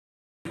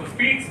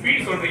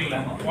Speed சொல்றீங்களா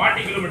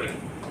 40 kilometre.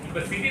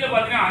 இப்ப சிட்டில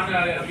பாத்தீங்கன்னா அந்த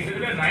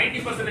கிட்டத்தட்ட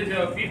 90%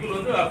 பீப்புள்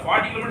வந்து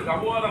 40 கிலோமீட்டர்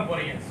அபோவா தான்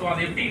போறீங்க. சோ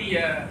அது எப்படி நீங்க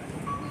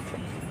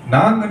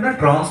நாங்க என்ன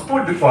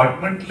டிரான்ஸ்போர்ட்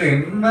டிபார்ட்மெண்ட்ல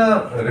என்ன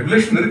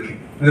ரெகுலேஷன் இருக்கு,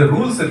 இந்த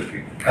ரூல்ஸ் இருக்கு,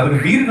 அதுக்கு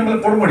மீறி நம்மள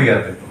போட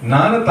முடியாது.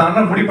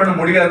 தானே முடி பண்ண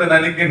முடியாது.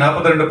 நாளைக்கு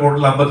 42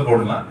 போடலாம், 50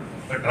 போடலாம்.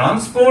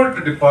 டிரான்ஸ்போர்ட்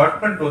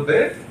டிபார்ட்மெண்ட் வந்து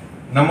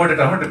நம்மளுடைய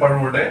டிரான்ஸ்போர்ட்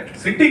டிபார்ட்மெண்ட்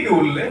சிட்டிக்கு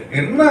உள்ள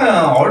என்ன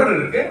ஆர்டர்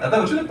இருக்கு அதை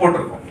வச்சு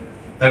போட்டிருக்கோம்.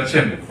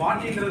 தற்செயல்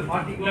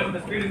 40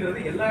 கிலோமீட்டர் ஸ்பீடுங்கிறது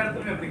எல்லா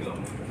இடத்துலயும் அப்படிங்களா?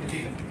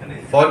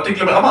 40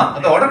 கிலோமீட்டர் ஆமா,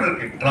 அந்த ஆர்டர்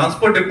இருக்கு.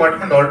 டிரான்ஸ்போர்ட்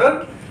டிபார்ட்மெண்ட் ஆர்டர்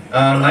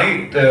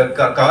நைட்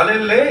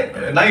காலையில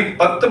நைட்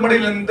 10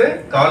 மணில இருந்து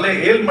காலை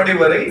 7 மணி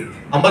வரை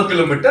 50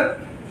 கிலோமீட்டர்,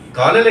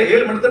 காலையில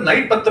 7 மணி இருந்து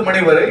நைட் 10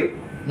 மணி வரை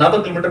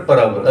 40 கிலோமீட்டர்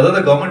பர் ஹவர்.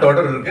 அதாவது கவர்மெண்ட்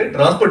ஆர்டர் இருக்கு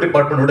டிரான்ஸ்போர்ட்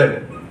டிபார்ட்மெண்டோட,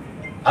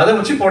 அதை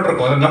வச்சு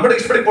போட்டிருக்கோம். நம்ம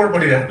இஷ்டப்படி போட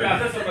முடியாது.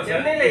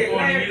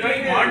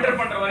 மானிட்டர்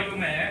பண்ற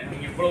வரைக்குமே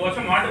நீங்க இவ்வளவு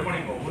வருஷம் மானிட்டர்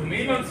பண்ணிப்போம், ஒரு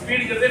மினிமம்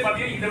ஸ்பீடுங்கிறதே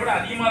பாத்தீங்கன்னா இதை விட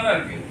அதிகமா தான்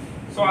இருக்கு.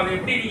 சோ அது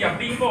எப்படி நீங்க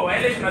அப்படிங்கோ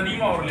வயலேஷன்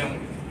அதிகமா வரல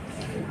உங்களுக்கு?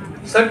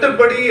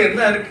 சட்டப்படி என்ன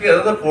இருக்கு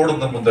அதை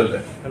போடுங்க முதல்ல.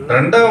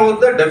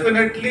 ரெண்டாவது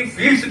டெஃபினெட்லி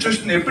ஃபீல்ட்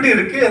சிச்சுவேஷன் எப்படி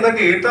இருக்கு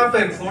அதுக்கு ஏத்தாப்ப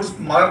என்ஃபோர்ஸ்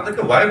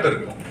மாறதுக்கு வாய்ப்பு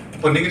இருக்கும்.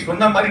 இப்போ நீங்க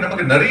சொன்ன மாதிரி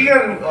நமக்கு நிறைய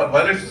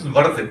வயலேஷன்ஸ்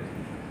வருது.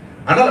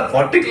 ஆனா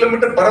 40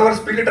 கிலோமீட்டர் பர் ஹவர்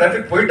ஸ்பீட்ல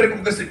டிராபிக் போயிட்டு இருக்கு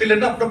உங்க சிட்டில,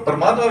 அப்புறம்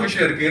பிரமாதமா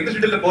விஷயம் இருக்கு. எந்த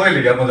சிட்டில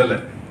போகலையா? முதல்ல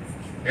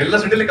எல்லா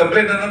சிட்டில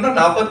கம்ப்ளைண்ட் என்னன்னா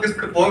 40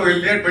 ஸ்பீட் போகவே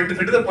இல்லையா, 20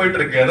 ஸ்பீட் தான் போயிட்டு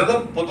இருக்கு.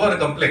 அதுதான் பொதுவான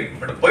கம்ப்ளைண்ட்.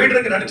 பட் போயிட்டு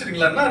இருக்கு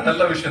நினைச்சிருக்கீங்களா?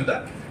 நல்ல விஷயம்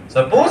தான்.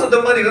 சப்போஸ் அந்த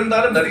மாதிரி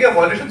இருந்தாலும் நிறைய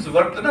வயலேஷன்ஸ்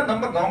வருதுன்னா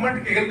நம்ம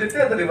கவர்மெண்ட்க்கு எழுதிட்டு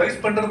அதை ரிவைஸ்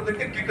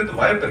பண்றதுக்கு கேட்கறது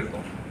வாய்ப்பு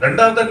இருக்கும்.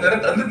 ரெண்டாவது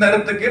அந்த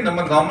நேரத்துக்கு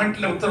நம்ம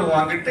கவர்மெண்ட்ல உத்தரவு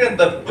வாங்கிட்டு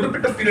அந்த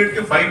குறிப்பிட்ட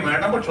பீரியடுக்கு ஃபைன்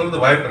வேணாம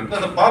சொல்றது வாய்ப்பு இருக்கும்.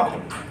 அதை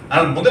பார்ப்போம்.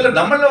 ஆனா முதல்ல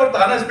நம்மள ஒரு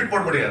தானா ஸ்பீட்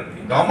போட முடியாது.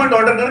 கவர்மெண்ட்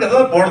ஆர்டர்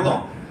அதாவது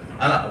போடுறோம்.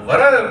 ஆனா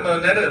வர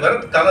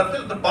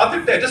காலத்தில் இதை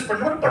பார்த்துட்டு அட்ஜஸ்ட்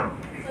பண்ணணும்.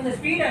 அந்த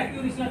ஸ்பீட்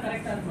அக்யூரசிலாம்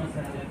கரெக்ட்டா இருக்குமா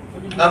சார்?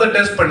 அதை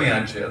டெஸ்ட்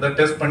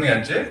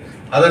பண்ணியாச்சு.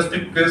 அதை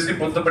ஸ்பீட் பேசி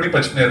பொறுத்தபடி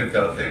பிரச்சனை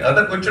இருக்காது.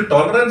 அதை கொஞ்சம்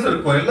டாலரன்ஸ்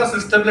இருக்கும். எல்லா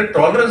சிஸ்டம்ல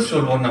டாலரன்ஸ்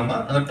சொல்லுவோம். நம்ம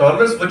அந்த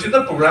டாலரன்ஸ் வச்சு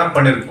தான் ப்ரோக்ராம்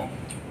பண்ணிருக்கோம்.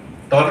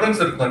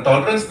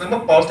 டாலரன்ஸ் நம்ம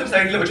பாசிட்டிவ்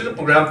சைட்ல வச்சு தான்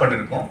ப்ரோக்ராம்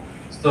பண்ணிருக்கோம்.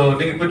 ஸோ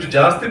நீங்க கொஞ்சம்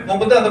ஜாஸ்தி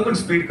போகும்போது அதை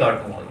கொஞ்சம் ஸ்பீட்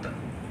காட்டும்.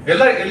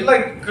 அதுதான் எல்லா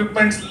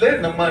எக்யூப்மெண்ட்ஸ்ல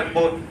நம்ம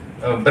இப்போ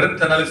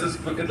பிரெத் அனாலிசிஸ்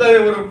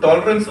இதெல்லாம் ஒரு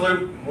டாலரன்ஸ்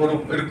ஒரு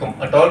இருக்கும்.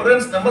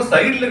 டாலரன்ஸ் நம்ம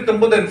சைட்ல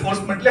இருக்கும்போது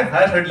என்ஃபோர்ஸ்மெண்ட்ல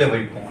ஹேர் ஹெட்ல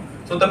வைப்போம்.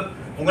 ஸோ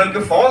உங்களுக்கு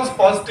ஃபால்ஸ்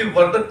பாசிட்டிவ்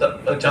வரது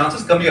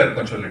சான்சஸ் கம்மியா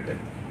இருக்கும் சொல்லிட்டு.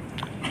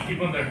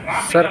 இப்போ இந்த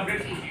டிராஃபிக்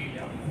அப்டேட்ஸ்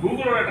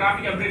கூகுளோட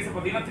டிராஃபிக் அப்டேட்ஸ்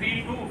பாத்தீங்கன்னா 3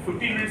 to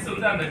 15 மினிட்ஸ்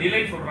வந்து அந்த டிலே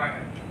சொல்றாங்க.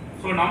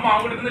 சோ நம்ம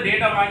அவங்க கிட்ட இருந்து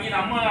டேட்டா வாங்கி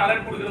நம்ம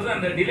அலர்ட் கொடுக்கிறது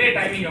அந்த டிலே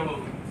டைமிங்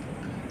எவ்வளவு?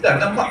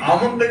 நம்ம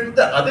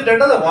அவங்கள்ட்ட அது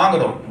டேட்டா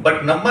வாங்குறோம். பட்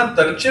நம்ம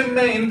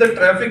தற்செயமே இந்த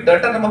டிராஃபிக்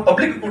டேட்டா நம்ம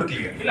பப்ளிக்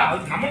கொடுக்கலையே. இல்ல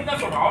அது நம்ம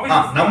தான் சொல்றோம்.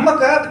 ஆபீஸ்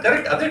நமக்கு அது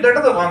கரெக்ட் அதே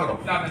டேட்டா தான்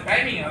வாங்குறோம். இல்ல அந்த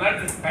timing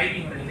alert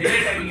timing delay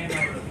timing என்ன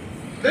வருது?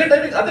 டிலே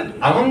டைமிங் அது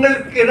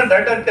அவங்களுக்கு என்ன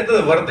டேட்டா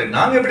கேட்டது வருது.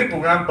 நாங்க எப்படி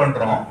ப்ரோக்ராம்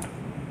பண்றோம்?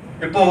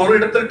 இப்போ ஒரு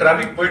இடத்துல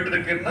டிராஃபிக் போயிட்டு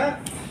இருக்குன்னா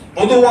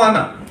பொதுவான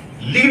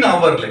லீன்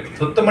ஹவர்ல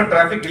சுத்தமா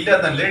டிராஃபிக் இல்ல,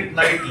 அந்த late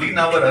night lean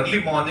hour early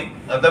morning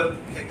அத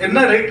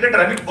என்ன ரேட்ல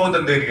டிராஃபிக் போகுது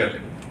அந்த ஏரியால.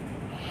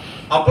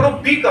 அப்புறம்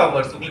பீக்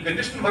ஹவர்ஸ் உங்களுக்கு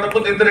கண்டிஷன்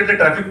வரும்போது எந்த ரேட்ல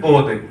டிராஃபிக்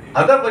போகுது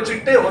அதை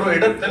வச்சுட்டு ஒரு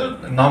இடத்தில்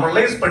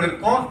நார்மலைஸ்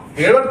பண்ணிருக்கோம்.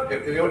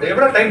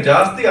 எவ்வளவு டைம்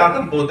ஜாஸ்தி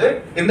ஆகும் போது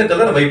இந்த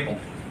கலர்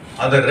வைப்போம்.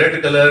 அது ரெட்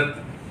கலர்,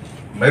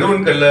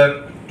 மெரூன் கலர்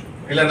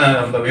இல்லனா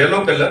அந்த yellow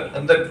கலர்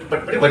அந்த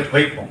படி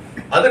வைப்போம்.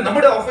 அது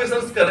நம்மளோட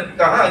ஆபீசர்ஸ்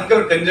கணக்குக்காக அங்க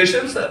ஒரு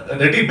கன்ஜெஷன்ஸ்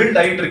ரெடி பில்ட்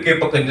ஆயிட்டு இருக்கே.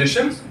 இப்போ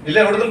கன்ஜெஷன்ஸ் இல்ல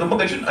அவங்களுக்கு ரொம்ப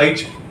கன்ஜெஷன்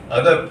ஆயிடுச்சு.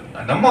 அத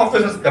நம்ம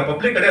ஆபீசர்ஸ்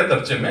பப்ளிக் கிடையாது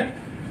தற்செயமே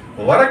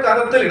வர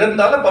காலத்தில்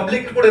இருந்தாலும்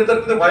பப்ளிக் கூட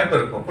எதிர்க்கிறது வாய்ப்பு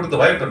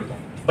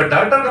இருக்கும். பட்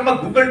டாட்டா நம்ம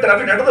கூகுள்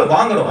டிராஃபிக் டேட்டா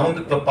வாங்குறோம்.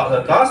 அவங்க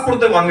காசு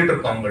கொடுத்து வாங்கிட்டு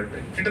இருக்கோம்.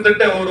 அவங்கள்ட்ட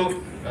கிட்டத்தட்ட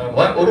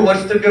ஒரு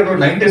வருஷத்துக்கு ஒரு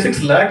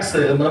 96 lakhs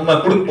நம்ம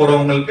கொடுக்க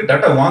போறவங்களுக்கு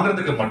டேட்டா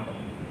வாங்குறதுக்கு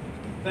மட்டும்.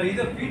 சார்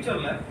இது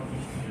ஃபியூச்சர்ல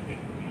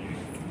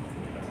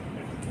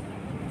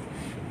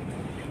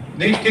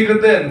நீங்க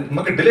கேக்குறது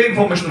நமக்கு டிலே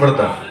இன்ஃபர்மேஷன்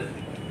வருதா?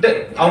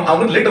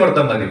 அவங்க லேட்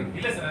வரதா மாதிரி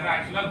இல்ல சார்.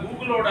 ஆக்சுவலா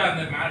கூகுளோட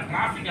அந்த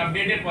டிராஃபிக்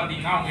அப்டேட்டே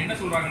பாத்தீங்கன்னா அவங்க என்ன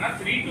சொல்றாங்கன்னா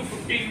 3 to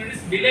 15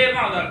 மினிட்ஸ் டிலே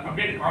தான் அந்த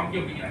அப்டேட்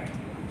காமிக்க அப்படிங்கிறாங்க.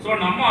 சோ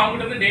நம்ம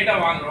அவங்ககிட்ட இருந்து டேட்டா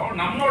வாங்குறோம்.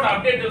 நம்மளோட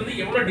அப்டேட் வந்து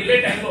எவ்வளவு டிலே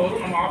டைம்ல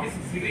வரும் நம்ம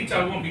ஆபீஸ்க்கு ரீச்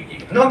ஆகும் அப்படி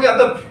கேக்குறாங்க. நமக்கு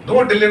அந்த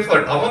நோ டிலே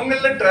ஃபால்ட்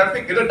அவங்கள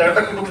டிராஃபிக் இல்ல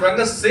டேட்டா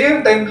கொடுக்குறாங்க. சேம்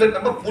டைம்ல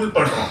நம்ம பூல்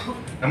பண்றோம்.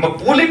 நம்ம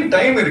பூலிங்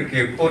டைம் இருக்கு.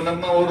 இப்போ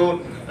நம்ம ஒரு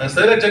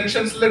சில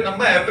ஜங்ஷன்ஸ்ல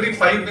நம்ம எவ்ரி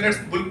 5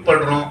 மினிட்ஸ் பூல்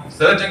பண்றோம்.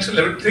 சில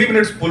ஜங்ஷன்ல எவ்ரி 3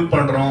 மினிட்ஸ் பூல்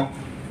பண்றோம்.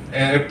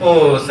 இப்போ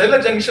சில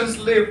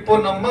ஜங்ஷன்ஸ்ல இப்போ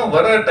நம்ம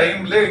வர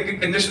டைம்ல இங்க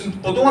கன்ஜெஷன்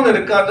பொதுவான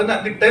இருக்காதுன்னு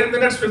அங்க 10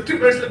 மினிட்ஸ் 15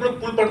 மினிட்ஸ்ல கூட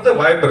பூல் பண்றது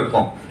வாய்ப்பு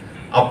இருக்கும்.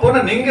 அப்போ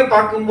நீங்க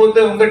பார்க்கும்போது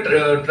உங்க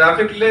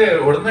டிராஃபிக்ல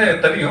உடனே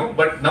தெரியும்.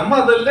 பட் நம்ம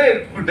அதில்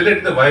டிலே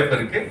எடுக்க வாய்ப்பு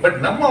இருக்கு. பட்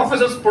நம்ம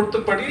ஆஃபீஸர்ஸ்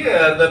பொறுத்தபடி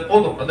அது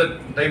போதும், அந்த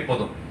டைம்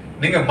போதும்.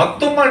 நீங்க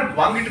மொத்தமா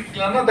வாங்கிட்டு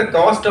இருக்கலாம்னா அந்த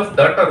காஸ்ட் ஆஃப்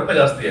டேட்டா ரொம்ப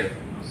ஜாஸ்தியாகும்.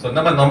 ஸோ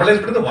நம்ம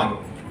நார்மலைஸ் பண்ணி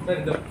வாங்குவோம். சார்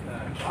இந்த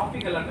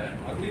டிராஃபிக் அலர்ட்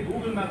அப்படியே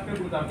கூகுள் மேப்ல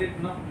கொடுத்து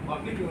அப்டேட்னா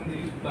பப்ளிக் வந்து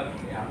யூஸ்ஃபுல்லா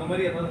இருக்கும். அந்த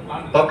மாதிரி ஏதாவது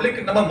பிளான் பப்ளிக்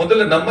நம்ம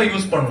முதல்ல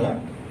யூஸ் பண்ணுவோம்.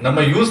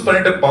 நம்ம யூஸ்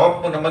பண்ணிட்டு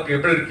பார்ப்போம் நமக்கு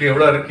எப்படி இருக்கு,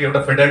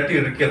 எவ்வளவு ஃபெடாலிட்டி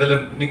இருக்கு.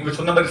 அதுல நீங்க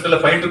சொன்ன மாதிரி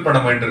சில ஃபைன் டூன்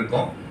பண்ண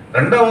வேண்டியிருக்கும்.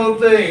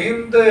 ரெண்டாவது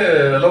இந்த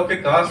அளவுக்கு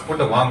காசு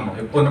போட்டு வாங்கணும்.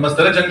 இப்போ நம்ம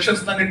சில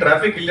ஜங்ஷன்ஸ் தாங்க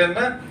டிராஃபிக்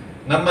இல்லைன்னா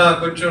நம்ம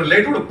கொஞ்சம்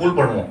லேட்டோட கூல்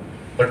பண்ணுவோம்.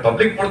 பட்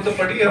பப்ளிக்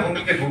பொறுத்தபடி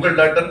அவங்களுக்கு கூகுள்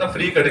டாட்டா தான்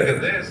ஃப்ரீ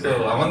கிடைக்குது. ஸோ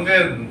அவங்க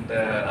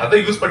அதை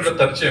யூஸ் பண்ற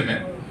தற்சயமே.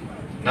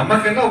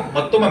 நமக்கு என்ன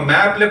மொத்தமா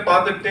மேப்ல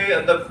பார்த்துட்டு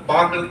அதை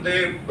பார்க்கறது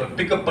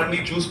பிக்கப் பண்ணி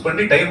சூஸ்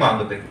பண்ணி டைம்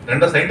ஆகுது.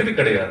 ரெண்டா சயின்டிபிக்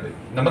கிடையாது.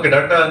 நமக்கு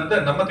டாட்டா வந்து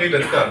நம்ம கையில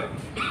இருக்காது.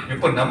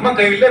 இப்போ நம்ம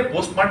கையில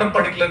போஸ்ட்மார்ட்டம்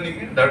பண்ணிக்கலாம்,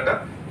 நீங்க டாட்டா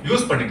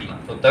யூஸ்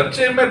பண்ணிக்கலாம்.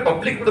 தற்சயமே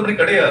பப்ளிக் பொறுத்தபடி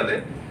கிடையாது.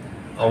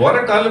 வர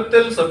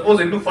காலத்தில்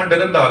சப்போஸ் இன்னும் ஃபண்ட்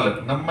இருந்தாலும்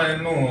நம்ம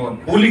இன்னும்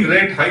கூலிங்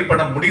ரேட் ஹை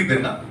பண்ண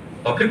முடியுதுன்னா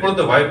பப்ளிக்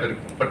கொடுத்த வாய்ப்பு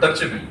இருக்கு. பட்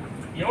தற்சயமே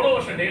எவ்வளவு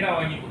வருஷம் டேட்டா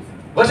வாங்கி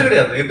வருஷம்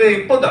கிடையாது. இது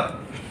இப்போதான்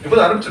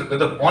ஆரம்பிச்சிருக்கு.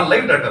 இது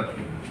ஆன்லைன் டாட்டா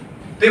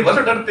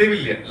வருஷம் டாட்டா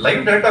தேவையில்லையா.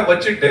 லைவ் டாட்டா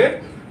வச்சுட்டு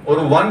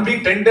ஒரு 1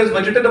 வீக் 10 டேஸ்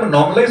வச்சுட்டு நம்ம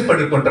நார்மலைஸ்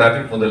பண்ணிருக்கோம்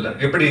டிராபிக். முதல்ல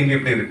எப்படி இங்க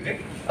எப்படி இருக்கு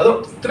அதோ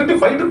திருப்பி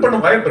ஃபைண்ட் பண்ண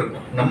வாய்ப்பு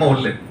இருக்கும் நம்ம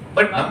உள்ள.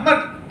 பட் நம்ம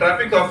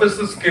டிராபிக்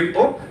ஆபீசர்ஸ்க்கு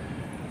இப்போ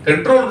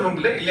கண்ட்ரோல்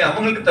ரூம்ல இல்ல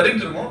அவங்களுக்கு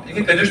தெரிஞ்சிருவோம்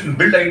இங்க கன்ஜெஷன்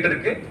பில்ட் ஆயிட்டு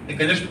இருக்கு, இங்க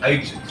கன்ஜெஷன்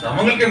ஆயிடுச்சு.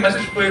 அவங்களுக்கு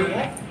மெசேஜ்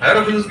போயிருவோம், ஹையர்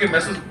ஆபீசர்ஸ்க்கு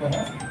மெசேஜ்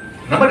போகும்,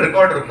 நம்ம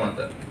ரெக்கார்ட் இருக்கும்.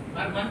 அந்த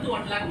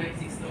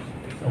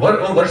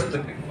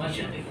வருஷத்துக்கு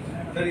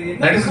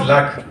 96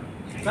 லாக்.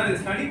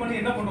 ஸ்டடி பண்ணி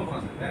என்ன பண்ண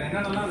போறோம் சார்? வேற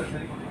என்னென்னலாம் அதை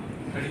சரி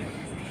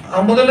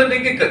பண்ணலாம்? முதல்ல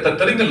நீங்க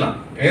தெரிஞ்சிடலாம்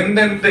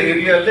எந்தெந்த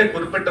ஏரியால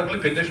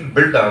குறிப்பிட்டவங்களுக்கு கன்ஜெஷன்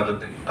பில்ட்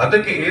ஆகுது.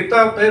 அதுக்கு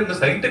ஏத்தாப்ப இந்த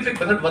சயின்டிபிக்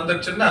மெத்தட்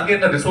வந்துச்சுன்னா அங்கே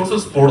என்ன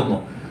ரிசோர்சஸ்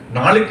போடணும்.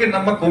 நாளைக்கு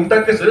நம்ம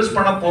கும்டாக்கு சர்ச்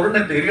பண்ண போறோம்,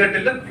 இந்த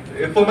ஏரியாட்டில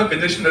எப்பவுமே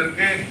கன்ஜெஷன்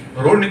இருக்கு,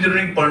 ரோட்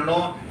இன்ஜினியரிங்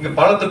பண்ணோம், இங்க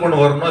பாலத்துக்கு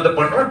கொண்டு வரணும், அதை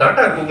பண்றோம்,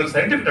 டாட்டா இருக்கு, உங்களுக்கு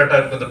சயின்டிபிக் டாட்டா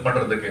இருக்கு அதை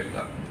பண்றதுக்கு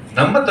எல்லாம்.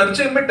 நம்ம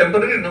தற்சயமே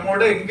டெம்பரரி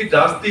நம்மோட இங்க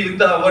ஜாஸ்தி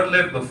இந்த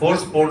அவர்ல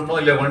ஃபோர்ஸ் போடணும்,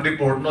 இல்ல வண்டி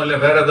போடணும், இல்ல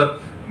வேற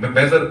ஏதாவது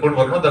மெஷர் கொண்டு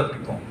வரணும், அதை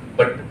இருக்கும்.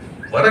 பட்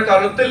வர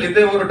காலத்தில்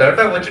இதே ஒரு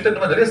டாட்டா வச்சுட்டு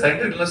நம்ம நிறைய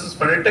சயின்டிபிக் அனாலிசிஸ்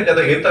பண்ணிட்டு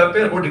அதை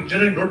ஏத்தாப்பே ரோட்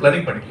இன்ஜினியரிங் ரோட்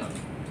பிளானிங் பண்ணிக்கலாம்.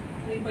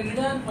 இப்போ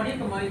இதான்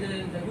பண்ணிருக்கோமா இது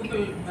இந்த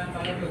கூகுள் மேப்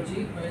அலர்ட் வச்சு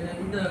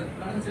இந்த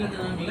கடந்த சில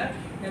தினங்கள்ல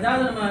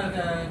ஏதாவது நம்ம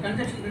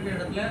கன்ஸ்ட்ரக்ஷன் இருக்கிற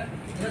இடத்துல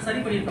ஏதாவது சரி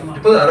பண்ணிருக்கோமா?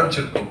 இப்போ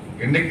ஆரம்பிச்சிருக்கோம்.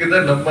 இன்னைக்கு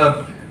தான் நம்ம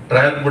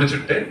ட்ரையல்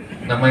முடிச்சிட்டு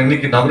நம்ம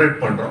இன்னைக்கு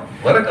இனாகரேட் பண்றோம்.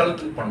 வர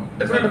காலத்துல பண்ணுவோம்,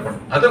 டெஃபினட்டா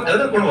பண்ணுவோம்.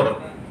 அதை கொண்டு வரோம்.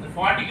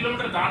 40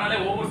 கிலோமீட்டர் தானாலே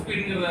ஓவர்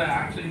ஸ்பீட்ங்கறத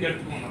ஆக்சுவலி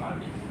எடுத்துக்கோங்க.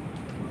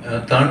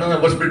 தானா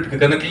ஓவர் ஸ்பீட்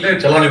கணக்குல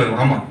சலானி வரும்.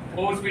 ஆமா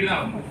ஓவர் ஸ்பீட்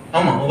தான்.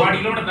 ஆமா 40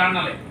 கிலோமீட்டர்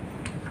தாண்டாலே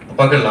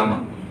பார்க்கலாமா?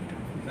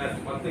 சார்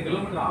 10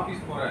 கிலோமீட்டர்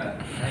ஆபீஸ் போற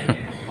டைம்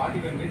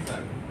 45 மினிட்ஸ்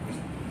ஆகும்.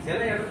 சில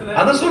இடத்துல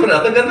அத சொல்றேன்.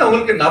 அதுக்கு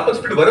உங்களுக்கு 40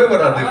 ஸ்பீட் வரவே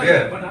வராது இல்லையா?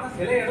 பட் ஆனா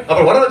சில இடத்துல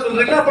அப்புறம் வரத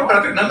சொல்றீங்களா? அப்ப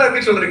டிராஃபிக் நல்லா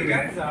இருக்கு சொல்றீங்க.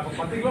 அப்ப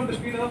 10 கிலோமீட்டர்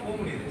ஸ்பீட்ல தான் போக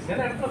முடியுது. சில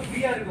இடத்துல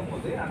ஃப்ரீயா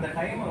இருக்கும்போது அந்த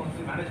டைமை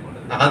வந்து மேனேஜ்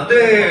பண்றது. அது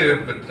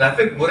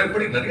டிராஃபிக்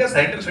முறைப்படி நிறைய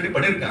சயின்டிபிக் ஸ்டடி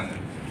பண்ணிருக்காங்க.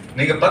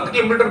 நீங்க 10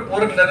 கிலோமீட்டர்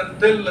போற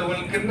நேரத்தில்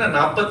உங்களுக்கு என்ன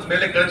 40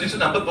 மேலே கழிச்சிச்சு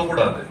 40 போக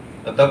கூடாது.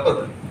 அது தப்பு.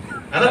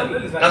 ஆனா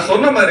நான்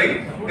சொன்ன மாதிரி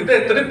இதை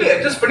திருப்பி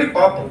அட்ஜஸ்ட் பண்ணி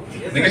பார்ப்போம்.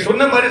 நீங்க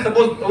சொன்ன மாதிரி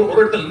சப்போஸ் ஒரு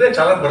இடத்துல இருந்தே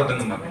சலான்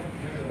வருதுங்க,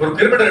 ஒரு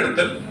குறிப்பிட்ட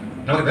இடத்தில்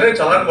நமக்கு நிறைய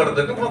சலான்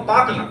வருதுன்னு நம்ம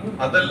பார்க்கலாம்.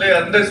 அதில்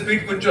அந்த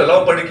ஸ்பீட் கொஞ்சம்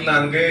அலோவ்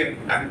பண்ணிக்கலாம். அங்கே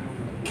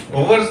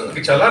ஒவ்வொரு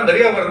சலான்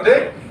நிறைய வருது,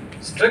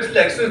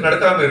 ஸ்ட்ரெச்ல எக்ஸசைஸ்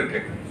நடக்காம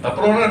இருக்கு.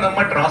 அப்புறம் நம்ம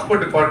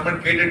டிரான்ஸ்போர்ட்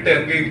டிபார்ட்மெண்ட் கேட்டுட்டு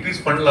அங்கே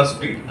இன்க்ரீஸ் பண்ணலாம்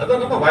ஸ்பீட்.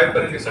 அதான் நம்ம வாய்ப்பு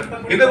இருக்கு சார்.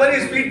 இது மாதிரி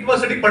ஸ்பீட்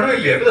ஸ்டடி பண்ணவே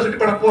இல்லையா? இப்பதான்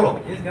ஸ்டடி பண்ண போறோம்.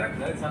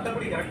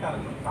 சட்டப்படி கரெக்டா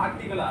இருக்கும்.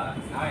 பிராக்டிகலா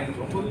நான்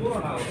எனக்கு ரொம்ப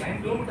தூரம் நான் 9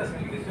 கிலோமீட்டர்ஸ்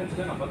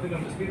டிஸ்டன்ஸ்ல நான் 10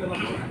 கிலோமீட்டர் ஸ்பீட்ல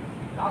தான் போறேன்.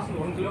 லாஸ்ட்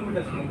 1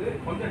 கிலோமீட்டர்ஸ் வந்து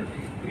கொஞ்சம்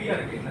ஃப்ரீயா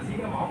இருக்கு. நான்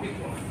சீக்கிரம் ஆபீஸ்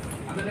போறேன்.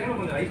 அந்த டைம்ல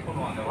கொஞ்சம் ரைஸ்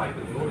பண்ணுவாங்க, வாய்ப்பு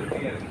இருக்கு. ரோடு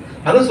ஃப்ரீயா இருக்கு.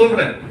 அதான்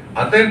சொல்றேன்.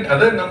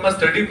 அதை நம்ம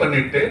ஸ்டடி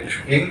பண்ணிட்டு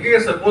எங்கே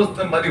சப்போஸ்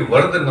இந்த மாதிரி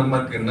வருது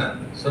நமக்கு என்ன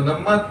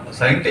நம்ம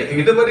சயின்டிஃபிக்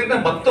இதுவரைனா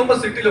மொத்தமா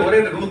சிட்டில ஒரே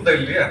ரூல் தான்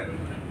இல்லையா?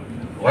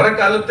 வர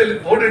காலத்தில்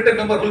போட்டுட்டு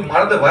நம்ம ரூல்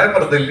மாறத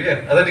வாய்ப்படுறது இல்லையா?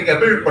 அதை நீங்க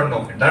அப்டேட்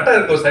பண்ணோம். டாட்டா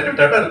இருக்கும், சயின்டிஃபிக்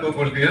டாட்டா இருக்கும்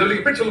உங்களுக்கு. இதுல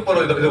இப்படி சொல்ல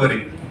போறோம். இதுவரை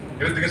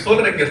நீங்க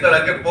சொல்றீங்க சார்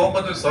அங்கே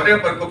போகும்போது சரியா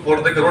பார்க்க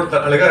போறதுக்கு ரோட்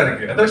அழகா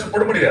இருக்கு, அதை வச்சு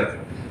போட முடியாது.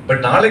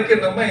 பட் நாளைக்கு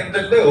நம்ம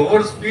இந்த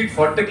ஓவர் ஸ்பீட்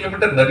 40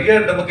 கிலோமீட்டர் நிறைய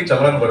நமக்கு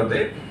சலான்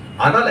வருது.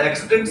 ஆனால்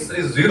ஆக்சிடென்ட்ஸ்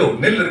இஸ் 0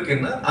 நெல்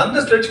இருக்குன்னா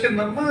அந்த ஸ்ட்ரெச்க்கு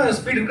நம்ம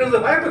ஸ்பீட்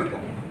இருக்கிறது வாய்ப்பு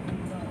இருக்கும்.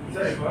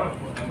 சார் இப்போ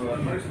நம்ம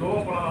ஒரு மாதிரி ஸ்லோவா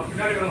போனா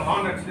பின்னாடி ஒரு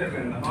ஹார்ன் ஆக்சிடென்ட்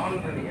இருக்கு. அந்த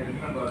ஹார்ன் நீங்க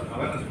நம்ம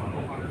அவேர்னஸ்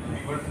பண்ணுவோம்.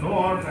 பட் நோ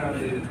ஹார்ன்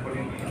அது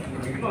பண்ணிருக்கீங்க.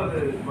 இன்னும் அது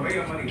குறைய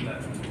மாதிரி இல்ல.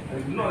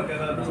 இன்னும் அதுக்கு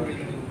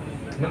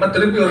ஏதாவது நம்ம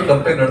திருப்பி ஒரு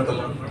கம்பெனி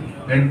நடத்தலாம்.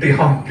 ஆன்டி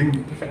ஹாங்கிங்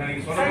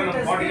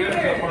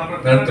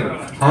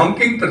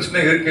ஹாங்கிங் பிரச்சனை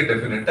இருக்கு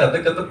டெஃபினட்.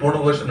 அதுக்கு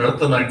போன வருஷம்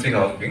நடத்தலாம் ஆன்டி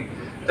ஹாங்கிங்.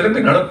 திருப்பி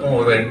நடப்போம்,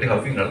 ஒரு ஆன்டி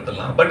ஹாக்கிங்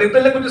நடத்தலாம். பட்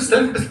இதெல்லாம் கொஞ்சம்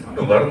செல்ஃப்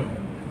டிசிப்ளின் வரணும்.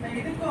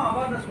 இதுக்கும்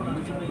அவேர்னஸ் பண்ணணும்.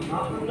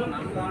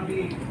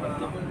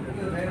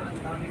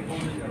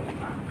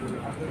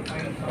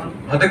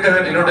 அதுக்காக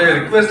என்னோட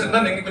ரிக்வெஸ்ட்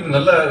தான் நீங்க கொஞ்சம்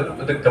நல்ல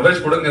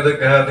கவரேஜ் கொடுங்க.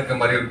 அதுக்கு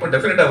மாதிரி இருக்கும்.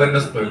 டெஃபினட்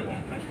அவேர்னஸ் போயிருக்கும்.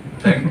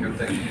 Thank you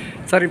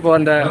sir. இப்போ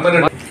அந்த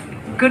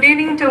Good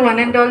evening to one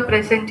and all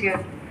present here.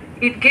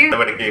 It gives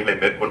நடவடிக்கைகளை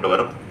மேற்கொண்டு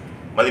வரும்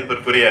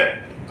மதிப்பிற்குரிய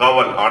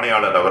காவல்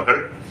ஆணையாளர் அவர்கள்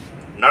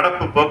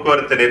நடப்பு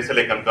போக்குவரத்து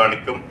நெரிசலை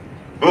கண்காணிக்கும்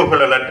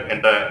கூகுள் அலர்ட்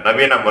என்ற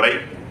நவீன முறை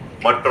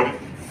மற்றும்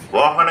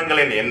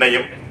வாகனங்களின்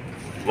எண்ணையும்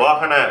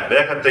வாகன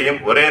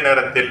வேகத்தையும் ஒரே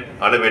நேரத்தில்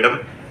அளவிடும்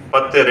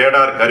 10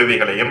 ரேடார்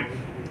கருவிகளையும்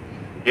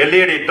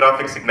LED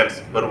டிராபிக் சிக்னல்ஸ்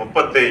ஒரு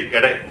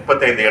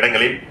 35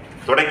 இடங்களில்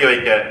தொடங்கி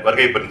வைக்க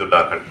வருகை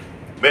புரிந்துள்ளார்கள்.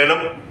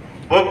 மேலும்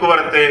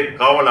போக்குவரத்து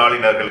காவல்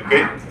ஆளுநர்களுக்கு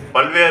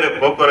பல்வேறு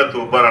போக்குவரத்து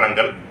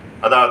உபகரணங்கள்,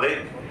 அதாவது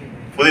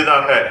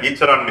புதிதாக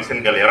ஈச்சரான்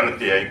மிஷின்கள்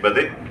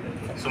 250,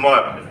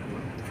 சுமார்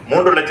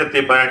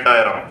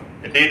 3,18,000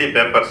 டிடி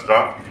பேப்பர் ஸ்ட்ரா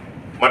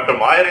மற்றும்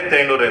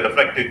 1,500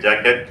 ரிஃப்ளெக்டிவ்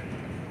ஜாக்கெட்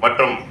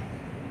மற்றும்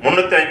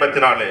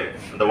 354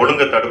 இந்த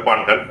ஒழுங்கு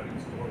தடுப்பான்கள்,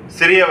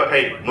 சிறிய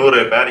வகை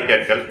 100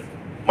 பேரிகேட்கள்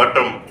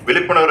மற்றும்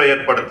விழிப்புணர்வை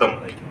ஏற்படுத்தும்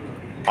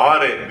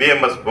 6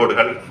 VMS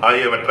போர்டுகள்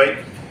ஆகியவற்றை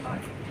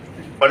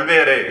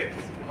பல்வேறு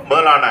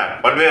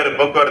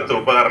போக்குவரத்து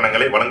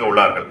உபகரணங்களை வழங்க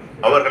உள்ளார்கள்.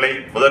 அவர்களை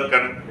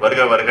முதற்கண்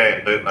வருக வருக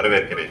என்று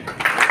வரவேற்கிறேன்.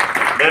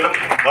 மேலும்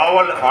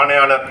காவல்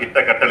ஆணையாளர் இட்ட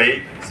கட்டளையை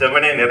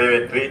செவ்வனே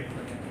நிறைவேற்றி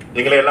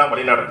எங்களை எல்லாம்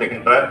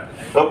வழிநடத்துகின்ற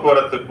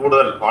போக்குவரத்து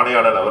கூடுதல்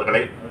ஆணையாளர்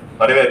அவர்களை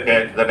வரவேற்க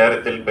இந்த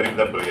நேரத்தில்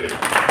பெருமிதம் கொள்கிறேன்.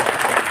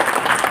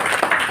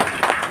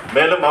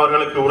 மேலும்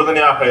அவர்களுக்கு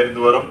உறுதுணையாக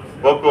இருந்து வரும்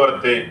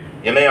போக்குவரத்து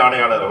இணை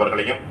ஆணையாளர்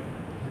அவர்களையும்,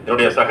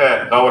 என்னுடைய சக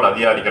காவல்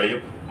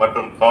அதிகாரிகளையும்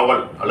மற்றும்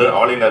காவல்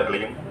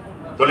ஆளுநர்களையும்,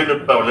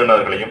 தொழில்நுட்ப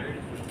வல்லுநர்களையும்,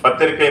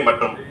 பத்திரிகை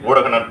மற்றும்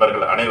ஊடக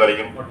நண்பர்கள்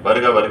அனைவரையும்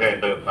வருக வருக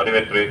என்று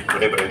வரவேற்று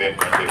விடைபெறுகிறேன்.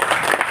 நன்றி.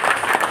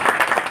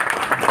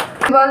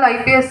 Jiwal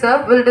IPS sir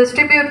will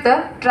distribute the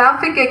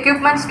traffic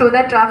equipments to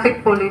the traffic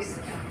police.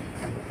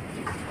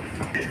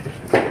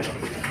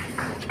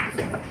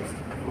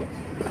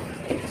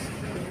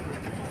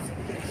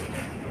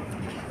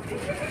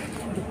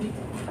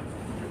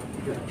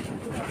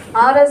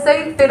 RSI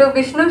Thiru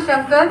Vishnu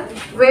Shankar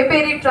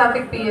Veperi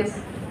Traffic PS.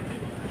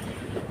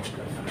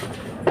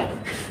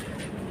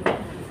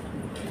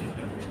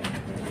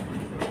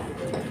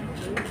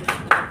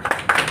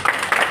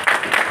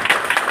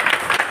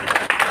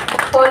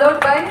 Followed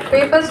by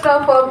paper straw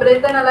for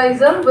breath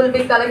analyzer will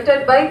be collected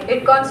by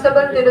Head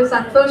Constable Thiru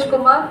Santosh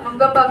Kumar,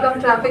 Nungapakam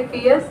Traffic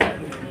PS.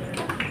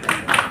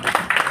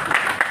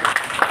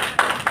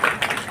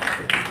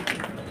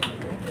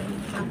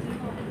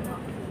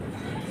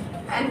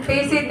 And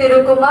PC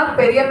Thirukumar,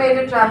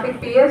 Periyamedu Traffic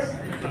PS.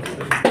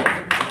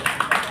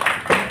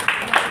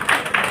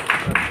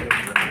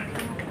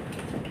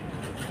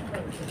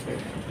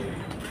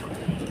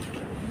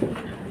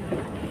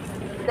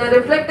 The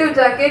reflective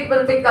jacket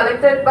will be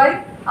collected by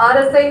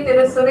RSI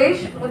Thiru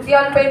Suresh,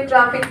 Mutyalpet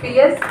Traffic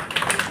PS.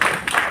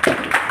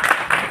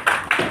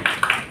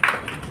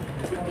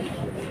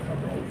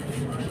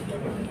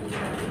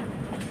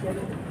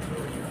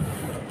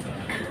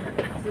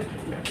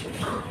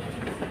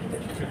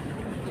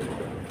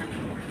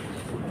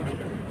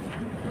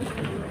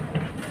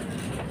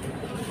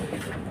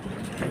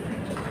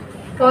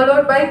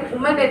 Followed by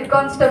Women Head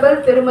Constable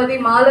Tirumadi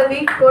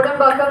Malani,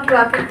 Kodambakam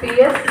Traffic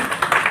PS.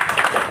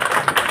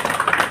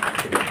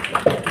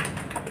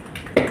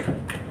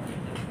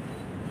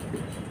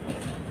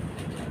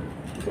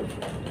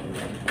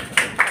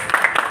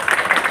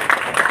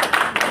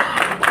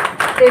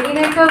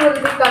 Terminator will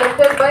be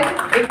collected by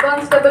Head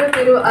Constable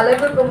Thiru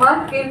Alagu Kumar,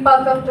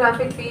 Keelpakkam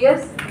Traffic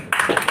PS.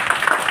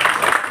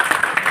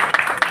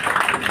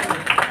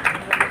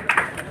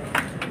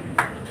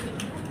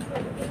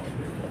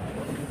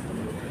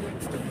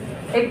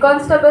 Head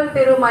Constable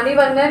Thiru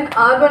Manivannan,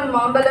 R1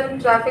 Mambalam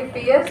Traffic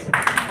PS.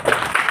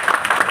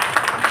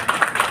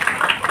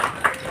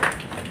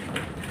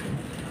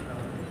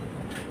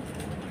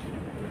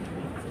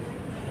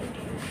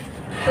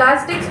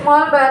 Plastic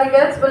small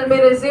barricades will be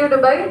received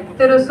by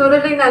Thiru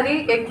Surali Nadi,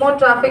 Egmore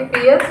Traffic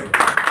PS.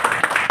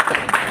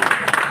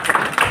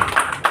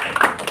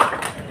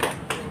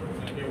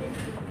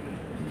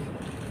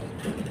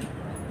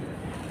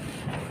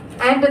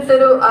 And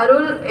Thiru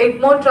Arul,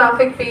 Egmore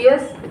Traffic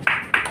PS.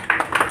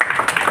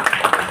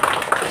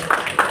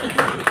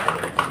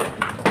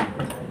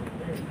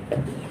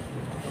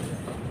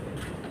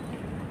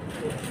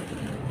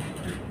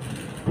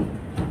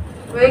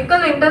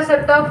 Vehicle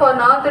interceptor for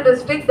North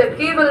District, the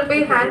key will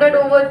be handed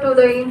over to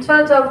the in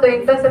charge of the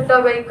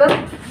interceptor vehicle,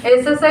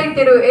 SSI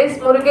Thiru S.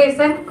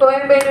 Murugesan,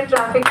 Coimbatore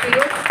Traffic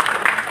PS.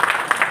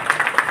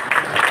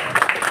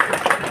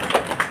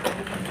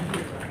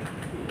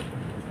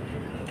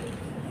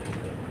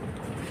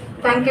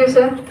 Thank you,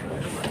 sir.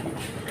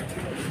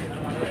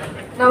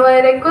 Now I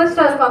request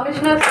our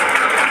commissioners.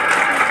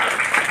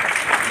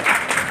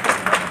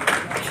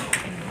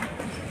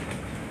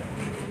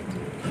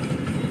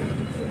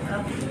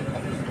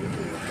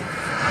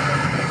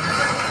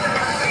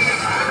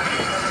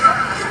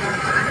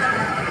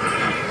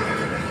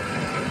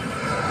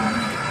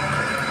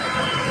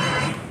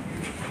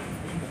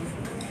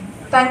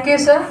 Thank you,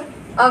 sir.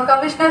 Our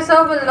Commissioner,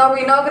 sir, will now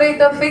inaugurate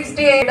the fixed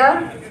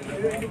radar.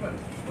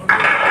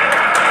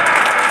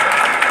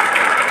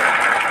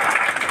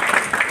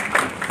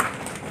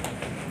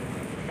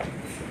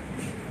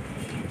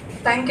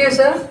 Thank you,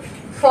 sir.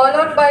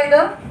 Followed by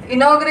the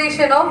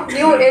inauguration of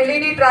new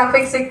LED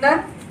traffic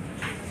signal.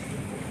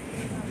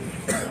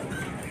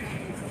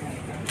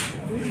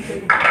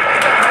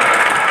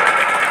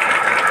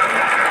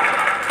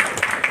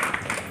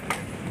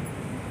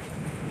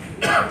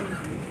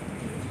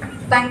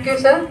 Thank you,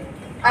 sir.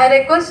 I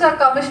request our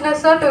Commissioner,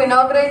 sir, to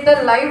inaugurate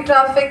the live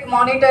traffic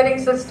monitoring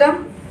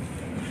system.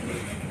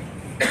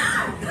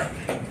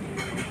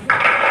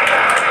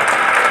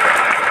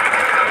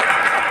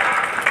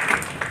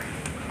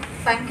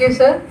 Thank you,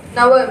 sir.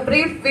 Now a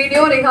brief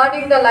video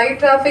regarding the live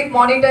traffic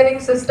monitoring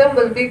system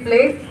will be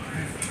played.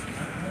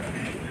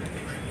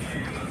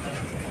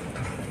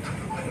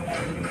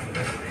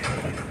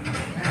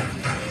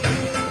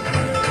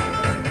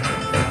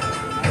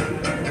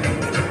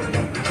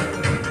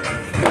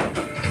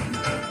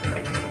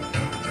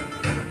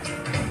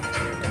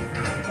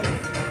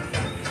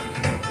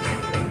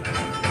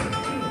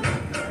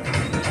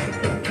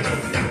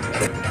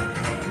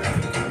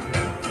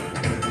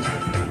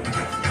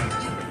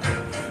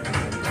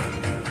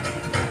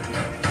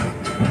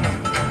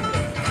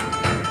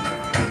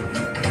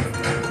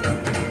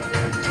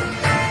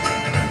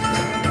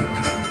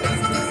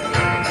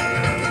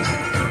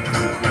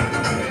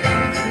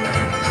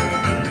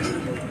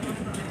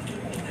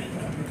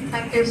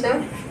 you, sir.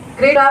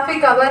 Great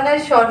traffic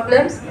awareness short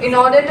films in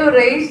order to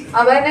raise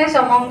awareness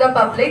among the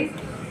public.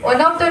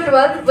 One of the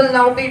 12 will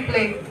now be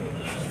played.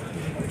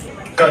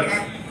 Cut.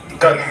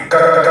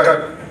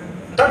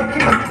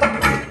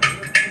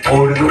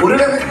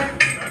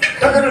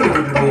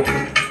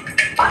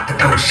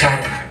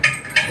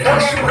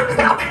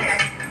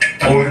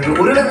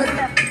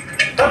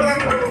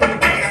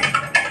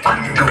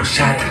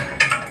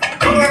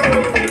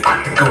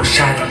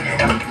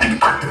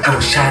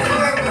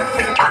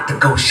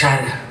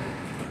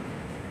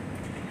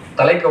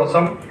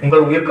 தலைக்கவசம்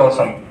உங்கள் உயிர்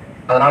கவசம்.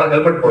 அதனால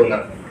helmet போடுங்க.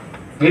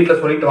 வீட்டில்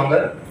சொல்லிட்டு வாங்க,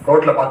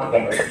 ரோட்ல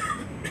பார்த்துக்கோங்க.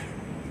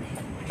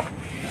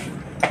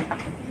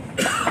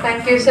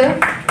 Thank you, sir.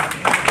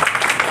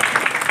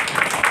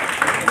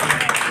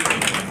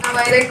 Now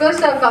I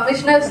request our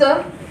commissioner, sir,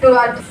 to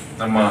add.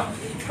 நம்ம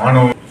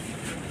மாணவ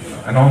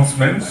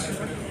அனௌன்ஸ்மெண்ட்ஸ்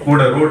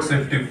கூட ரோட்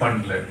சேஃப்டி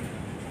ஃபண்ட்ல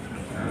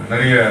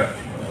நிறைய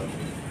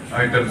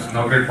ஐட்டம்ஸ்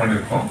இனாகிரேட்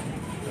பண்ணியிருக்கோம்.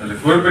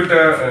 அதில் குறிப்பிட்ட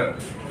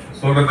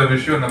சொல்ற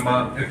விஷயம், நம்ம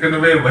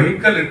ஏற்கனவே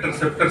வெஹிக்கல்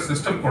இன்டர்செப்டர்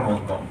சிஸ்டம் கொண்டு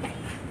வந்தோம்.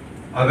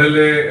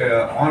 அதில்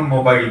ஆன்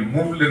மொபைல்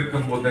மூவ்ல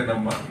இருக்கும் போதே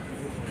நம்ம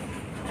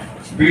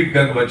ஸ்பீட்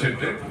கன்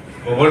வச்சுட்டு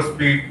ஓவர்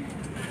ஸ்பீட்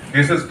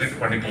கேசஸ் டெக்ட்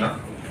பண்ணிக்கலாம்.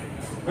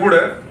 கூட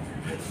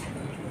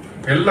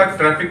எல்லா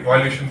traffic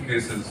violation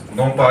cases,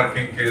 no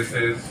parking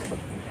cases,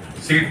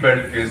 seat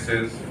belt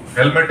cases,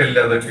 helmet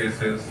இல்லாத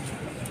கேசஸ்,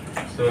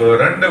 ஸோ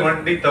 2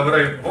 வண்டி தவிர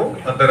இப்போ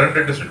அந்த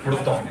 2 டிஸ்ட்ரிக்ட்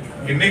கொடுத்தோம்.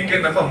 இன்னைக்கு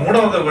நம்ம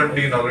 3வது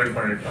வண்டி இனாகிரேட்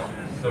பண்ணிட்டோம்.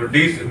 So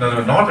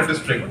north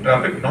district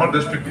traffic north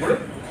district கூட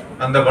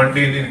அந்த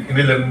வண்டி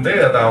இன்னிலிருந்தே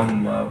அதை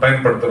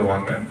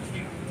பயன்படுத்துவாங்க.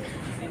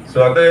 ஸோ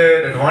அது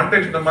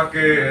அட்வான்டேஜ்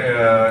நமக்கு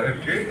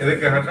இருக்கு.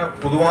 எதுக்காக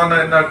பொதுவான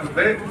என்ன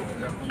இருக்குது,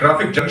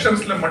 டிராஃபிக்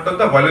ஜங்ஷன்ஸ்ல மட்டும்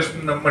தான்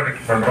வயலேஷன் நம்ம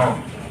டிடெக்ட் பண்றோம்.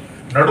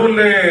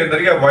 நடுவில்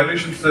நிறைய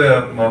வயலேஷன்ஸ்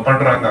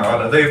பண்றாங்க.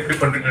 அதை எப்படி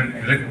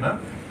பண்ணிட்டுன்னா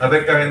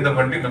அதுக்காக இந்த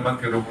வண்டி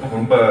நமக்கு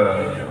ரொம்ப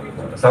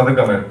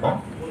சாதகமா இருக்கும்.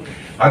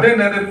 அதே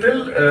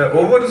நேரத்தில்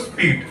ஓவர்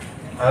ஸ்பீட்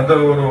அது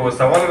ஒரு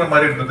சவாலான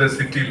மாதிரி இருந்தது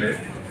சிட்டில.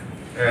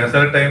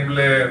 சில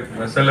டைம்ல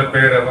சில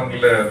பேர்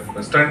அவங்கள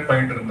ஸ்டண்ட்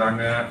பண்ணிட்டு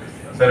இருந்தாங்க.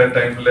 சில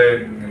டைம்ல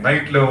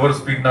நைட்ல ஓவர்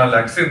ஸ்பீட்னால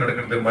ஆக்சிடென்ட்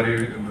நடக்கிறது மாதிரி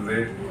இருந்தது.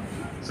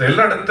 ஸோ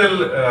எல்லா இடத்தில்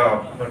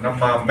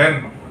நம்ம மென்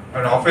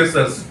அண்ட்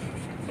ஆஃபீஸர்ஸ்,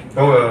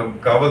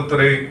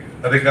 காவல்துறை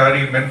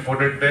அதிகாரி மென்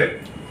போட்டுட்டு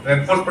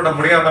என்ஃபோர்ஸ் பண்ண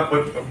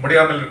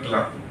முடியாமல்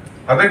இருக்கலாம்.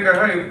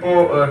 அதுக்காக இப்போ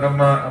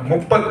நம்ம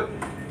 30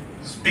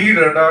 ஸ்பீட்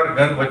ரடார்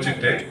கன்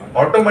வச்சுட்டு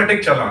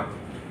ஆட்டோமேட்டிக் சலான்,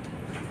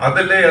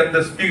 அதுல அந்த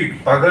ஸ்பீட்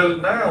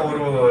பகல்னா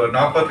ஒரு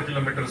 40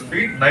 kilometre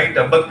speed, night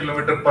 50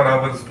 kilometre per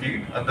hour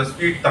speed, அந்த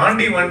ஸ்பீட்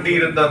தாண்டி வண்டி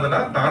இருந்ததுன்னா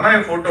தானே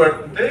போட்டோ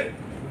எடுத்து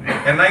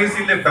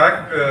என்ஐசில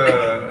பேக்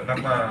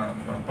நம்ம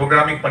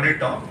ப்ரோக்ராமிங்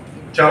பண்ணிட்டோம்.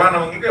 சலான்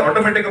அவங்களுக்கு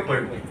ஆட்டோமேட்டிக்கா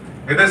போயிடும்.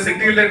 இதை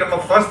சிட்டில நம்ம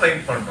ஃபர்ஸ்ட்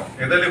டைம் பண்றோம்.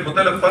 இதுல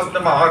முதல்ல ஃபர்ஸ்ட்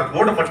நம்ம 6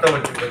 போர்டு மட்டும்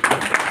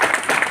வச்சுருக்கோம்.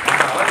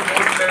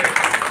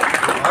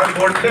 6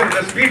 போர்டுல இந்த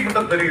ஸ்பீட்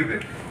மட்டும் தெரியுது.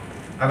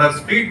 அந்த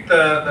ஸ்பீட்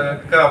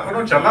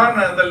அப்புறம் சலான்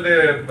அதில்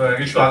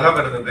இஷ்யூ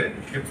ஆகாம இருந்தது.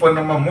 இப்போ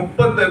நம்ம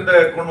 30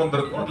 கொண்டு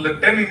வந்திருக்கோம். அதுல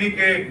 10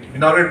 இன்னைக்கு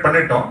இனாகிரேட்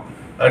பண்ணிட்டோம்.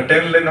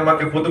 10ல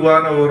நமக்கு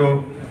பொதுவான ஒரு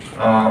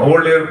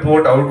volt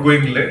airport out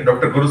கோயிங்ல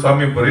doctor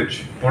Gurusamy bridge,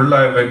 பொல்லா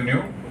அவென்யூ,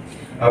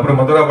 அப்புறம்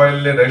மதுரா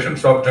வயல்ல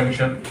ration shop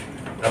junction,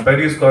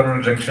 berries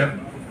corner junction,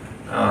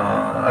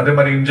 அதே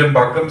மாதிரி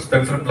இஞ்சம்பாக்கம்,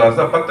 ஸ்பென்சர்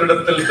பிளாசா 10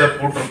 இடத்துல இதை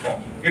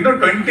போட்டிருக்கோம். இன்னும்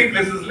 20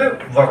 பிளேசஸ்ல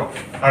வரும்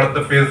அடுத்த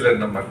பேஸ்ல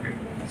நமக்கு.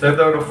 ஸோ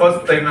இதை ஒரு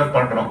ஃபர்ஸ்ட் டைம்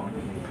பண்றோம்.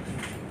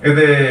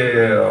 இது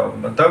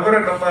தவிர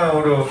நம்ம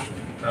ஒரு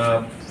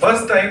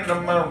ஃபர்ஸ்ட் டைம்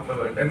நம்ம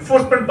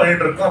என்ஃபோர்ஸ்மெண்ட்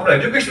பண்ணிட்டு இருக்கோம். அப்புறம்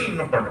எஜுகேஷன்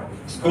என்ன பண்றோம்,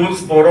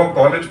 ஸ்கூல்ஸ் போறோம்,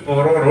 காலேஜ்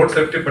போறோம், ரோட்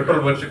சேஃப்டி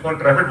பெட்ரோல் வச்சிருக்கோம்,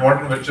 டிராஃபிக்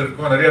வார்டன்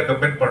வச்சிருக்கோம், நிறைய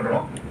கம்பெயின்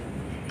பண்றோம்.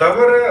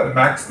 தவிர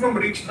மேக்ஸிமம்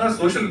ரீச்னா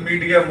சோஷியல்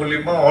மீடியா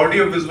மூலியமா,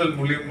 ஆடியோ விசுவல்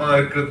மூலியமா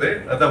இருக்கிறது.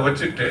 அதை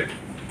வச்சுட்டு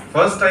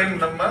ஃபர்ஸ்ட் டைம்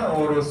நம்ம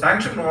ஒரு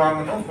சாங்ஷன்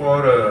வாங்கணும்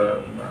for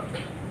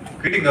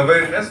creating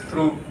awareness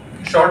through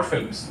short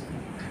films.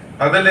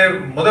 அதுல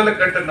முதல்ல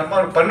கட்ட நம்ம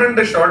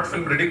 12 ஷார்ட்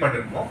ஃபிலிம் ரெடி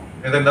பண்ணிருக்கோம்.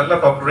 இதை நல்லா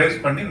பாப்புலரைஸ்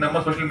பண்ணி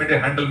நம்ம சோஷியல் மீடியா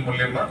ஹேண்டில்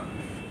மூலியமா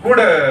கூட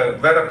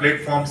வேற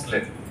பிளாட்ஃபார்ம்ஸ்ல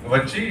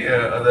வச்சு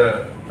அதை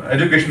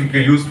எஜுகேஷனுக்கு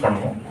யூஸ்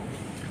பண்ணுவோம்.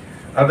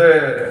 அது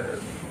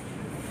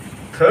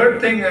third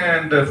thing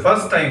and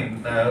first time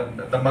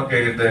நமக்கு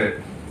இது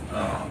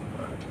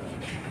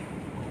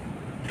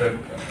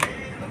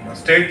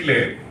ஸ்டேட்ல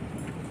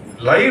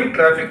லைவ்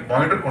டிராஃபிக்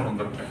மானிட்டர் கொண்டு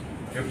வந்திருக்கேன்.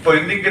 இப்போ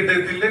இன்னைக்கு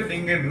தேதியில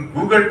நீங்க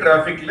கூகுள்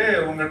டிராஃபிக்ல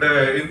உங்களோட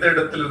எந்த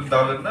இடத்துல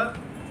இருந்தாலும்னா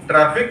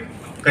டிராஃபிக்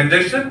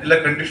கன்ஜெஷன் இல்ல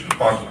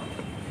கண்டிஷன் பார்க்கலாம்.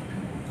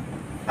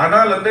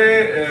 ஆனால் வந்து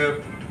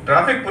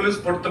டிராஃபிக்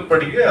போலீஸ்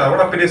பொறுத்தபடியே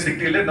அவ்வளவு பெரிய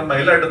சிட்டில நம்ம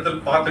எல்லா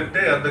இடத்துல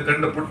பார்த்துட்டு அதை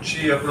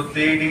கண்டுபிடிச்சி அப்புறம்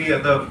தேடி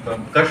அதை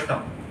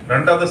கஷ்டம்.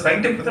 ரெண்டாவது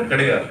சயின்டிபிக் தான்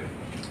கிடையாது.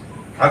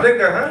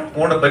 அதுக்காக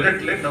போன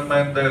பட்ஜெட்ல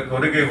நம்ம இந்த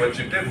கொள்கையை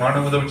வச்சுட்டு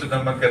மாணவதை வச்சு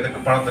நமக்கு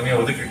அதுக்கு பணம் தனியா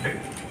ஒதுக்கிட்டு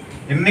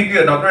இன்னைக்கு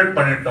அப்டேட்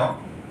பண்ணிட்டோம்.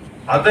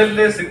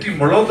 அதில் சிட்டி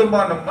முழுவதுமா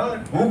நம்ம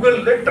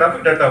கூகுள்ல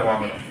டிராஃபிக் டேட்டா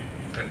வாங்கணும்.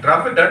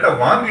 டிராஃபிக் டேட்டா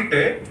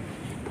வாங்கிட்டு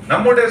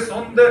நம்முடைய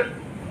சொந்த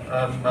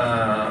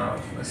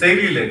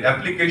செயலியில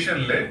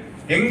அப்ளிகேஷன்ல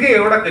எங்க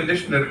எவ்வளவு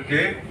கண்டிஷன் இருக்கு,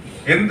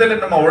 எந்த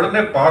நம்ம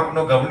உடனே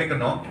பார்க்கணும்,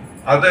 கவனிக்கணும்.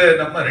 அதை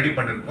நம்ம ரெடி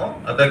பண்ணிருக்கோம்.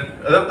 அதை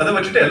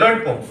வச்சுட்டு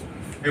அலர்ட் போகும்.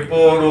 இப்போ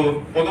ஒரு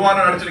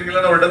பொதுவான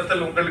நடச்சிருக்கீங்களா ஒரு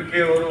இடத்துல உங்களுக்கு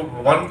ஒரு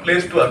ஒன்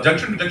பிளேஸ் டு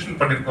ஜங்ஷன்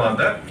பண்ணிருக்கோம்.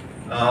 அதை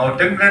ஒரு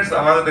 10 minutes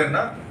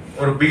ஆகுதுன்னா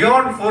ஒரு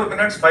பியாண்ட் 4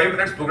 minutes 5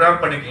 minutes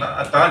ப்ரோக்ராம் பண்ணிக்கலாம்.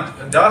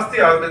 அது ஜாஸ்தி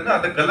ஆகுதுன்னா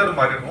அந்த கலர்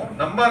மாறிடுவோம்.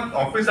 நம்ம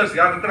ஆஃபீஸர்ஸ்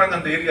யார் இருக்கிறாங்க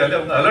அந்த ஏரியால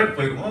அவங்க அலர்ட்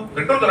போயிருவோம்,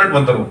 கண்ட்ரோல் அலர்ட்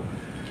வந்துடும்.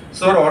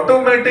 ஸோ ஒரு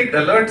automatic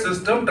alert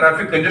system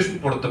traffic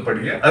congestion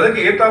பொறுத்தபடியே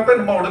அதுக்கு ஏற்றாப்ப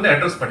நம்ம உடனே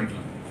அட்ரஸ்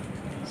பண்ணிக்கலாம்.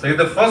 ஸோ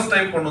இதை ஃபர்ஸ்ட்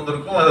டைம் கொண்டு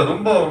வந்திருக்கோம். அது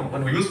ரொம்ப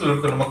யூஸ்ஃபுல்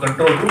இருக்கும் நம்ம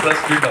control room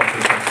plus field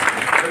officer.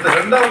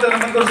 ரெண்டாவது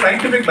நமக்கு ஒரு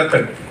சயின்டிபிக்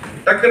மெத்தட்.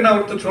 டக்குன்னு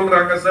ஒருத்தர்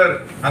சொல்றாங்க சார்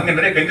அங்க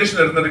நிறைய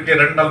கன்ஜெஷன் இருந்திருக்கு,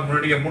 2 நாள்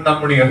முன்னாடி 3 நாள்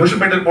முன்னாடி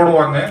புஷ்மெண்டல்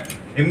போடுவாங்க,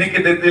 இன்னைக்கு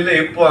தேதியில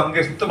இப்போ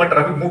அங்கே சுத்தமா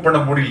டிராஃபிக் மூவ் பண்ண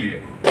முடியலையே.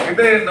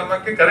 இது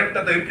நமக்கு கரெக்ட்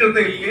அதை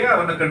இருக்கிறதே இல்லையே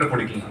அவனை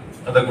கண்டுபிடிக்கலாம்.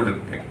 அதை கூட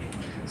இருக்கு.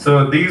 So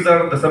these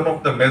are the some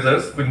of the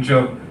measures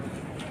கொஞ்சம்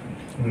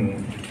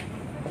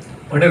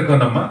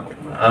பண்ணிருக்கோம் நம்ம.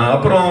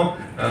 அப்புறம்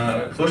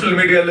சோஷியல்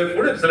மீடியால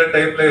கூட சில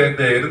டைப்ல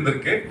இது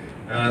இருந்திருக்கு.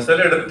 சில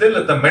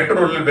இடத்துல இந்த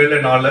மெட்ரோல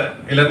வேலைனால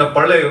இல்ல இந்த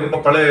ரொம்ப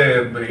பழைய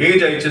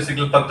ஏஜ் ஆயிடுச்சு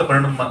சிக்னல்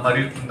 10-12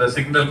 மாதிரி இந்த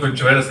சிக்னல்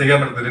கொஞ்சம் வேலை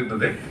செய்யாம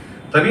இருந்தது.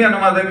 தனியா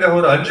நம்ம அதுக்கு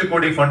ஒரு 5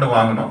 கோடி ஃபண்ட்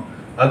வாங்கணும்.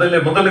 அதுல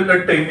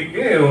முதலுக்கட்டு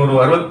இன்னைக்கு ஒரு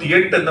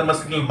 68 நம்ம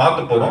சிக்னல்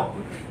மாத்த போறோம்.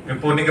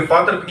 இப்போ நீங்க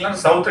பாத்துருக்கீங்களா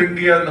சவுத்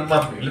இந்தியா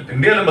நம்ம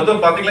இந்தியால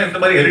மொத்தம் பாத்தீங்கன்னா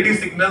இந்த மாதிரி எல்இடி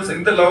சிக்னல்ஸ்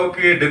இந்த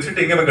அளவுக்கு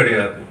டென்சிட்டி எங்கேயுமே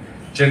கிடையாது.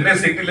 சென்னை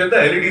சிட்டில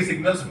இருந்து எல்இடி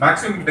சிக்னல்ஸ்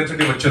மேக்ஸிமம்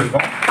டென்சிட்டி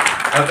வச்சிருக்கோம்.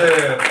 அது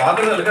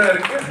பார்க்கறது அழகா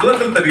இருக்கு,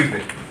 தூரத்தில் தெரியுது.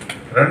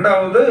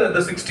 ரெண்டாவது இந்த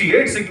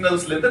 68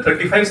 சிக்னல்ஸ்ல இருந்து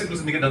 35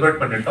 சிக்னல்ஸ் நீங்க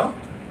டெவலப் பண்ணிட்டோம்.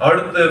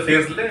 அடுத்த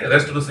ஃபேஸ்ல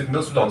rest of the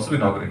signals will also be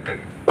inaugurated.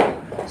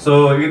 So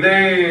இதே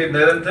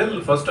நேரத்தில்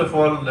ஃபர்ஸ்ட் ஆஃப்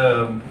ஆல்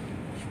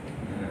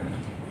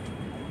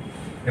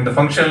இந்த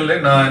ஃபங்க்ஷன்ல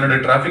நான் என்னோட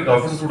டிராஃபிக்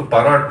ஆஃபீஸர்ஸோட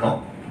பாராட்டணும்.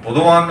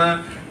 பொதுவான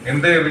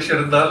எந்த விஷயம்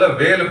இருந்தாலும்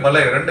வேலை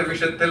மலை 2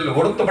 விஷயத்தில்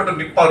ஒருத்தப்பட்ட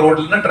நிப்பா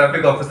ரோட்லன்னா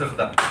டிராஃபிக் ஆஃபீஸர்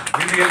தான்.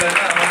 இது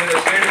இல்லைன்னா அவங்க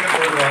ஷேடிங்க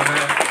போடுவாங்க.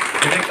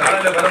 இன்னைக்கு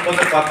காலையில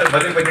வரும்போது பார்த்து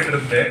பதிவு பண்ணிட்டு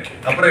இருந்தேன்.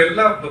 அப்புறம்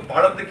எல்லாம்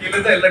பாலத்துக்கு கீழே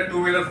தான் எல்லாம்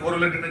 2 வீலர் 4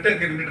 வீலர் நின்றுட்டு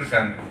இங்க நின்றுட்டு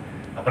இருக்காங்க.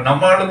 அப்ப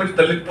நம்மளால கொஞ்சம்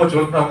தள்ளி போய்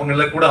சொல்லணும்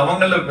அவங்கள கூட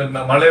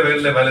அவங்கள மழை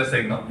வெயில வேலை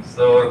செய்யணும்.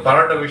 ஸோ ஒரு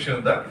பாராட்ட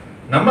விஷயம் தான்.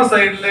 நம்ம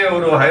சைட்ல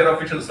ஒரு ஹையர்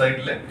ஆஃபீஷியல்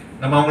சைட்ல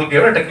நம்ம அவங்களுக்கு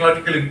எவ்வளவு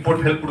டெக்னாலஜிக்கல்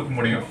இன்புட் ஹெல்ப் கொடுக்க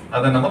முடியும்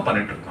அதை நம்ம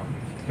பண்ணிட்டு இருக்கோம்.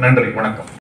 நன்றி, வணக்கம்.